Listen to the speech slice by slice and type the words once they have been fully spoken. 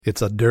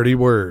It's a dirty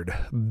word,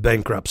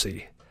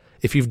 bankruptcy.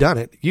 If you've done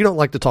it, you don't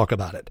like to talk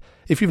about it.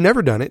 If you've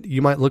never done it,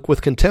 you might look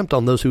with contempt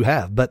on those who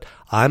have. But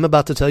I'm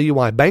about to tell you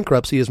why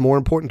bankruptcy is more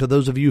important to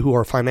those of you who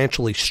are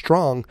financially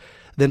strong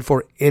than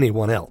for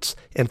anyone else,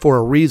 and for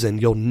a reason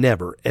you'll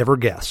never, ever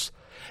guess.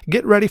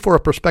 Get ready for a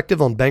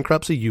perspective on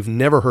bankruptcy you've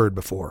never heard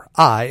before.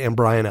 I am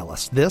Brian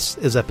Ellis. This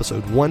is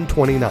episode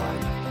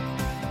 129.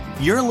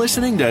 You're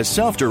listening to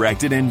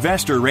Self-Directed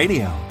Investor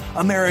Radio,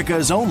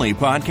 America's only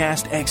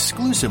podcast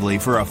exclusively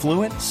for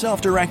affluent,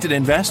 self-directed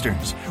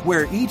investors,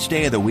 where each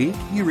day of the week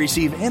you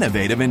receive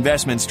innovative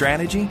investment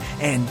strategy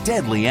and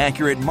deadly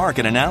accurate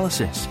market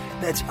analysis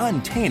that's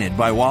untainted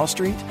by Wall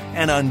Street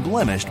and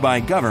unblemished by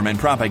government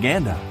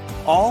propaganda,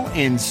 all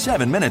in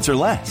 7 minutes or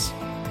less.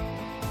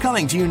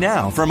 Coming to you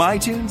now from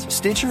iTunes,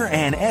 Stitcher,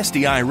 and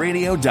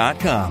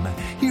SDIRadio.com,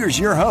 here's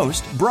your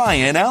host,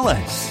 Brian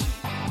Ellis.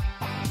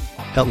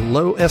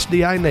 Hello,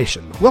 SDI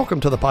Nation.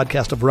 Welcome to the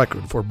podcast of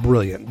record for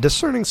brilliant,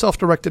 discerning,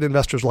 self-directed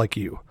investors like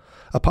you.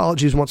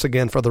 Apologies once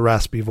again for the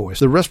raspy voice.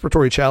 The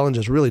respiratory challenge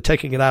is really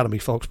taking it out of me,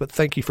 folks, but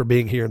thank you for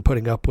being here and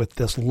putting up with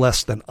this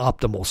less than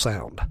optimal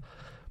sound.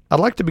 I'd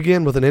like to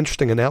begin with an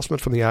interesting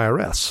announcement from the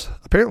IRS.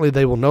 Apparently,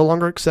 they will no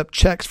longer accept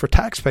checks for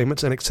tax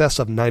payments in excess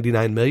of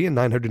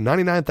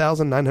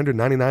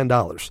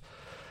 $99,999,999.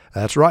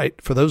 That's right.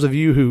 For those of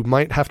you who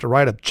might have to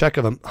write a check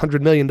of $100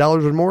 million or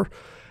more,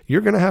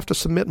 you're going to have to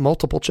submit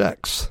multiple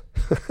checks.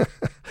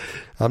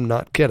 I'm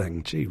not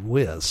kidding. Gee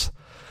whiz.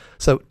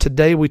 So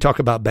today we talk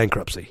about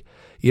bankruptcy.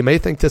 You may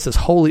think this is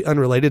wholly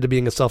unrelated to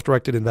being a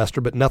self-directed investor,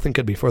 but nothing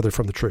could be further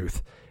from the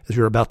truth. As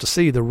you're about to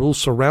see, the rules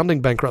surrounding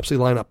bankruptcy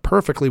line up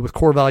perfectly with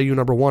core value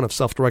number one of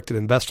self-directed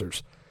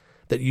investors,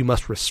 that you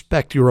must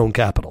respect your own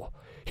capital.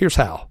 Here's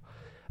how.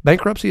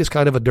 Bankruptcy is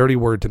kind of a dirty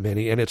word to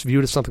many, and it's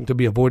viewed as something to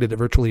be avoided at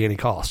virtually any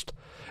cost.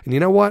 And you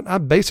know what? I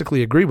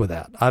basically agree with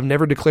that. I've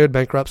never declared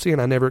bankruptcy,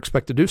 and I never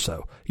expect to do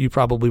so. You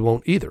probably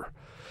won't either.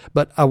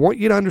 But I want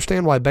you to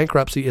understand why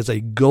bankruptcy is a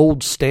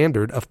gold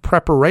standard of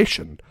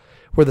preparation,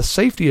 where the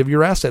safety of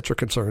your assets are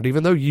concerned,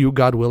 even though you,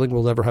 God willing,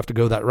 will never have to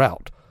go that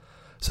route.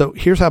 So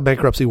here's how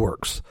bankruptcy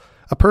works.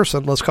 A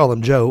person, let's call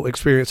him Joe,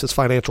 experiences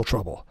financial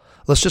trouble.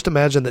 Let's just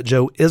imagine that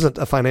Joe isn't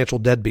a financial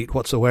deadbeat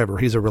whatsoever.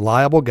 He's a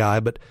reliable guy,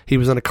 but he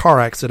was in a car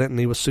accident and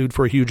he was sued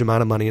for a huge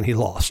amount of money and he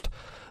lost.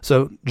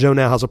 So Joe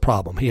now has a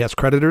problem. He has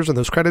creditors, and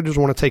those creditors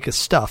want to take his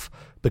stuff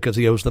because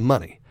he owes them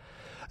money.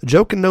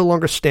 Joe can no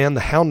longer stand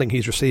the hounding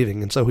he's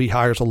receiving, and so he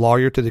hires a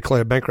lawyer to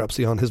declare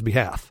bankruptcy on his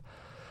behalf.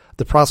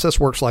 The process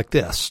works like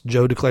this.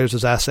 Joe declares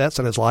his assets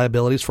and his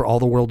liabilities for all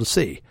the world to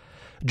see.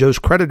 Joe's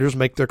creditors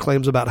make their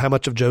claims about how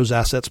much of Joe's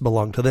assets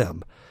belong to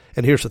them.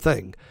 And here's the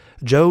thing.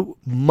 Joe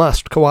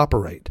must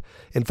cooperate.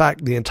 In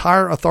fact, the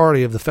entire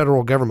authority of the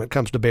federal government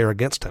comes to bear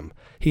against him.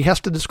 He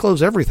has to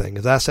disclose everything,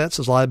 his assets,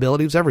 his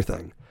liabilities,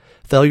 everything.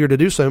 Failure to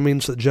do so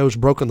means that Joe's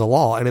broken the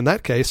law, and in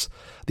that case,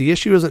 the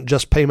issue isn't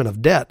just payment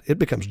of debt, it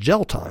becomes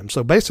jail time.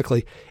 So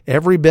basically,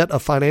 every bit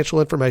of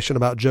financial information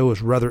about Joe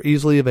is rather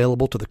easily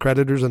available to the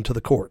creditors and to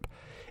the court.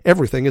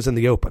 Everything is in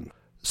the open.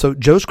 So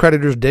Joe's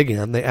creditors dig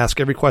in, they ask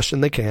every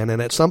question they can,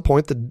 and at some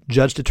point the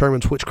judge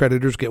determines which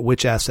creditors get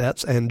which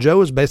assets, and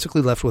Joe is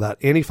basically left without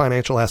any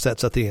financial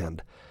assets at the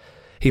end.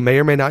 He may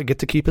or may not get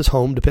to keep his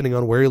home depending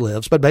on where he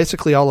lives, but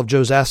basically all of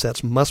Joe's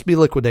assets must be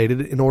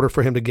liquidated in order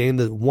for him to gain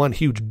the one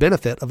huge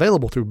benefit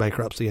available through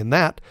bankruptcy, and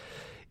that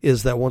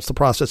is that once the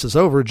process is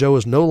over, Joe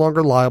is no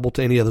longer liable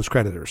to any of those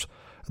creditors.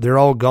 They're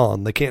all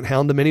gone. They can't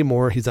hound him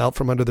anymore. He's out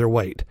from under their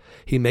weight.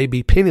 He may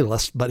be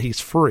penniless, but he's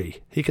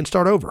free. He can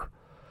start over.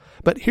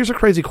 But here's a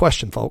crazy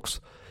question, folks.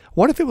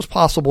 What if it was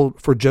possible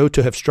for Joe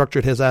to have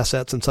structured his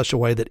assets in such a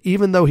way that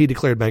even though he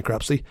declared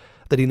bankruptcy,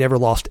 that he never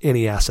lost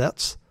any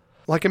assets?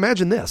 Like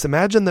imagine this.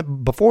 Imagine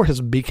that before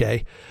his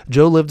BK,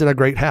 Joe lived in a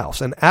great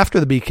house, and after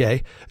the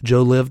BK,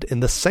 Joe lived in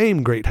the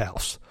same great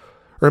house.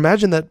 Or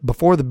imagine that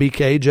before the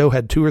BK, Joe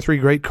had 2 or 3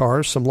 great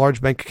cars, some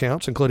large bank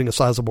accounts, including a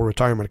sizable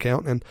retirement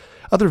account, and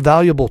other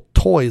valuable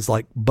toys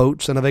like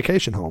boats and a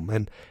vacation home.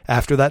 And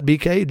after that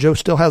BK, Joe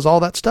still has all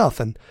that stuff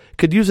and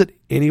could use it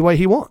any way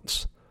he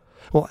wants.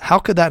 Well, how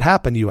could that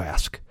happen, you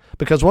ask?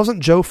 Because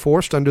wasn't Joe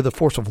forced under the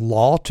force of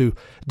law to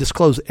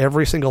disclose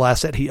every single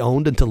asset he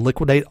owned and to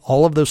liquidate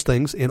all of those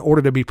things in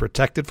order to be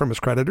protected from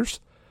his creditors?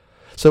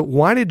 So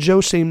why did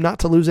Joe seem not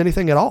to lose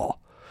anything at all?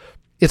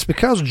 It's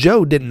because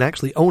Joe didn't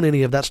actually own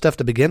any of that stuff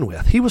to begin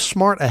with. He was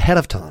smart ahead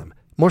of time.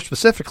 More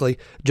specifically,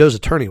 Joe's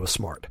attorney was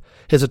smart.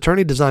 His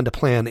attorney designed a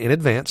plan in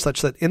advance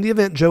such that in the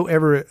event Joe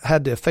ever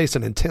had to face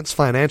an intense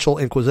financial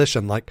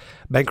inquisition like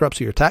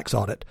bankruptcy or tax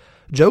audit,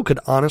 Joe could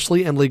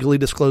honestly and legally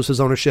disclose his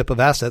ownership of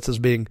assets as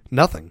being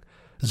nothing.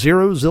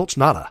 Zero, zilch,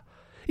 nada.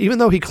 Even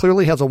though he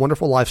clearly has a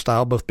wonderful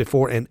lifestyle both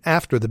before and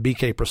after the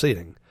BK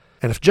proceeding.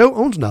 And if Joe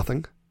owns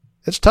nothing,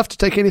 it's tough to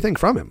take anything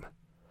from him.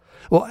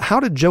 Well, how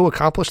did Joe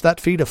accomplish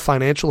that feat of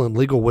financial and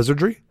legal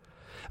wizardry?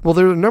 Well,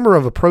 there are a number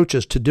of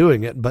approaches to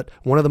doing it, but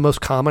one of the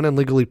most common and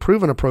legally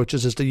proven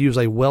approaches is to use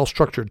a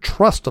well-structured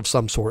trust of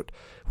some sort,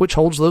 which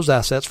holds those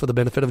assets for the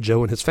benefit of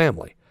Joe and his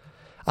family.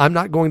 I'm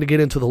not going to get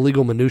into the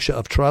legal minutia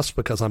of trust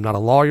because I'm not a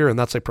lawyer, and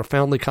that's a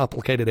profoundly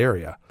complicated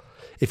area.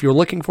 If you're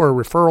looking for a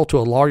referral to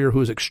a lawyer who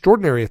is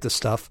extraordinary at this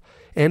stuff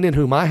and in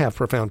whom I have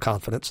profound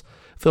confidence,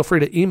 feel free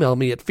to email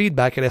me at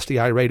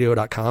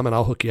feedback@sdiradio.com and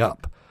I'll hook you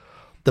up.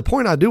 The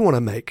point I do want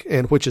to make,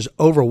 and which is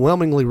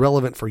overwhelmingly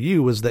relevant for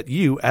you, is that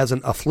you, as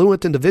an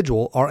affluent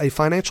individual, are a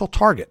financial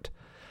target.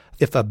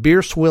 If a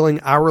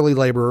beer-swilling hourly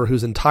laborer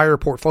whose entire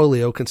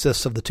portfolio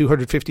consists of the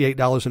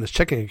 $258 in his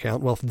checking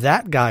account, well, if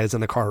that guy is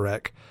in a car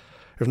wreck,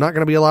 there's not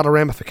going to be a lot of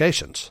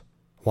ramifications.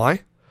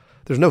 Why?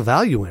 There's no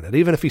value in it.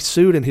 Even if he's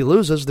sued and he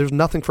loses, there's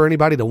nothing for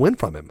anybody to win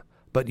from him.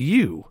 But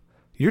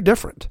you're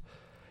different.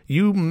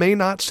 You may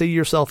not see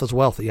yourself as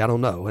wealthy, I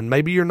don't know, and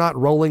maybe you're not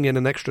rolling in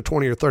an extra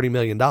 $20 or $30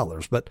 million,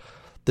 but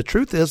the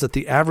truth is that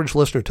the average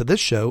listener to this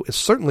show is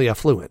certainly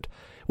affluent,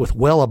 with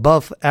well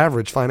above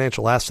average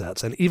financial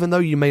assets. And even though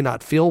you may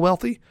not feel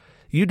wealthy,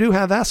 you do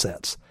have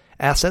assets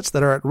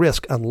that are at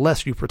risk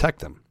unless you protect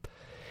them.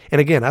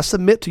 And again, I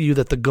submit to you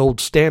that the gold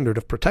standard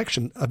of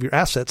protection of your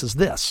assets is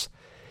this.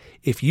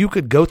 If you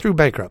could go through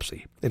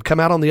bankruptcy and come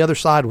out on the other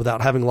side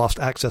without having lost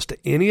access to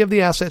any of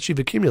the assets you've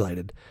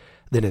accumulated,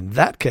 then in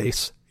that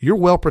case, you're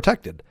well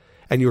protected,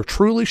 and you're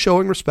truly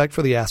showing respect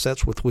for the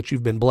assets with which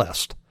you've been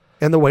blessed.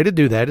 And the way to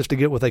do that is to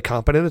get with a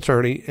competent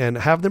attorney and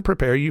have them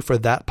prepare you for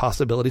that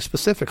possibility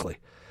specifically.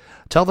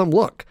 Tell them,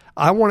 look,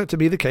 I want it to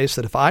be the case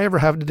that if I ever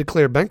have to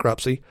declare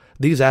bankruptcy,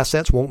 these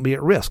assets won't be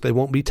at risk. They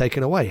won't be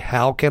taken away.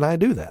 How can I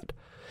do that?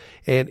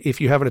 And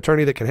if you have an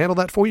attorney that can handle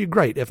that for you,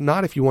 great. If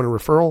not, if you want a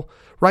referral,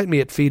 write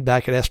me at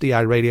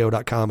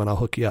feedback@sdiradio.com and I'll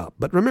hook you up.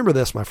 But remember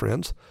this, my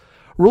friends.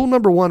 Rule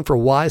number one for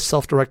wise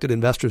self-directed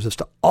investors is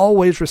to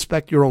always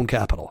respect your own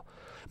capital.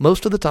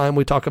 Most of the time,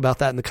 we talk about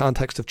that in the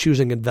context of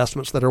choosing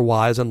investments that are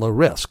wise and low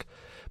risk.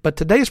 But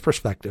today's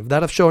perspective,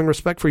 that of showing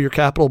respect for your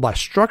capital by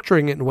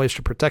structuring it in ways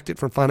to protect it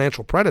from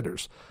financial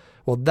predators,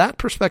 well, that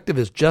perspective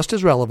is just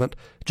as relevant,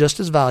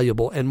 just as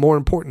valuable, and more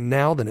important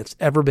now than it's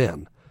ever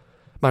been.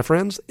 My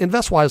friends,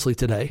 invest wisely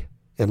today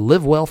and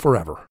live well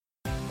forever.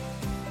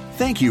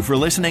 Thank you for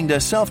listening to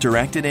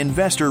Self-Directed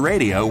Investor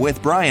Radio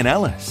with Brian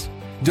Ellis.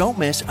 Don't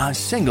miss a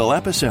single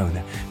episode.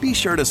 Be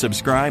sure to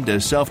subscribe to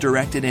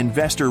Self-Directed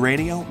Investor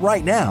Radio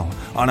right now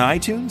on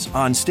iTunes,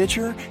 on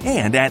Stitcher,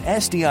 and at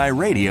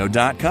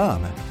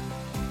SDIRadio.com.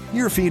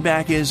 Your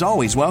feedback is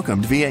always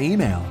welcomed via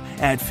email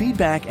at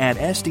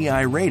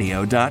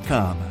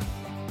feedback@SDIRadio.com.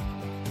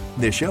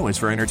 This show is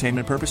for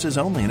entertainment purposes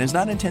only and is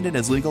not intended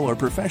as legal or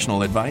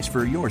professional advice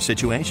for your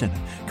situation.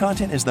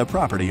 Content is the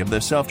property of the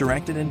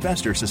Self-Directed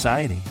Investor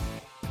Society.